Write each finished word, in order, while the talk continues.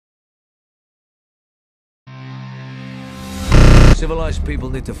Civilized people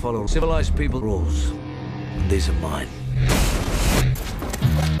need to follow civilized people rules. And these are mine.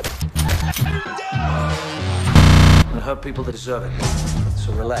 I hurt people that deserve it.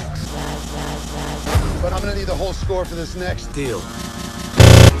 So relax. But I'm gonna need the whole score for this next Deal.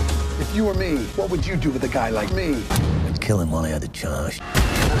 If you were me, what would you do with a guy like me? I'd kill him while I had the chance.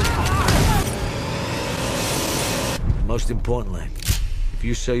 Most importantly, if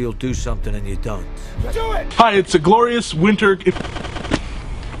you say you'll do something and you don't. Do it! Hi, it's a glorious winter.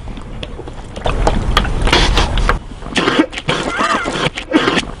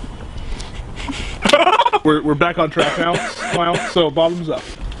 We're back on track now, so bottoms up.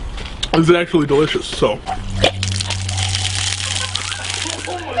 This is actually delicious, so.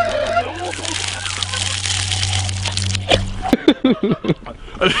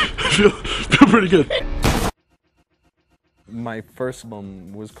 I feel pretty good. My first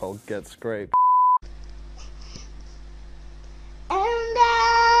album was called Get Scraped. And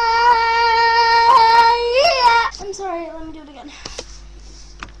yeah. I'm sorry, let me do it again.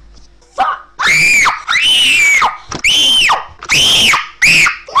 Fuck!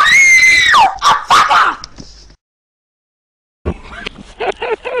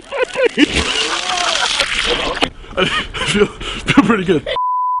 I feel pretty good.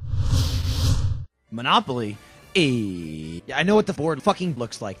 Monopoly? I know what the board fucking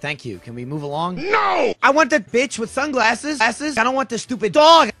looks like. Thank you. Can we move along? No! I want that bitch with sunglasses. I don't want this stupid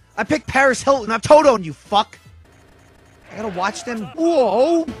dog. I picked Paris Hilton. I'm Toto, you fuck. I gotta watch them.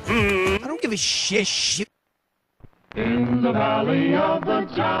 Whoa! I don't give a shit. In the valley of the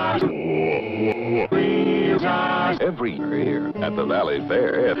Josh. Every year here at the Valley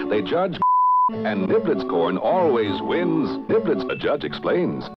Fair, they judge, and Niblets corn always wins. Niblets, a judge explains.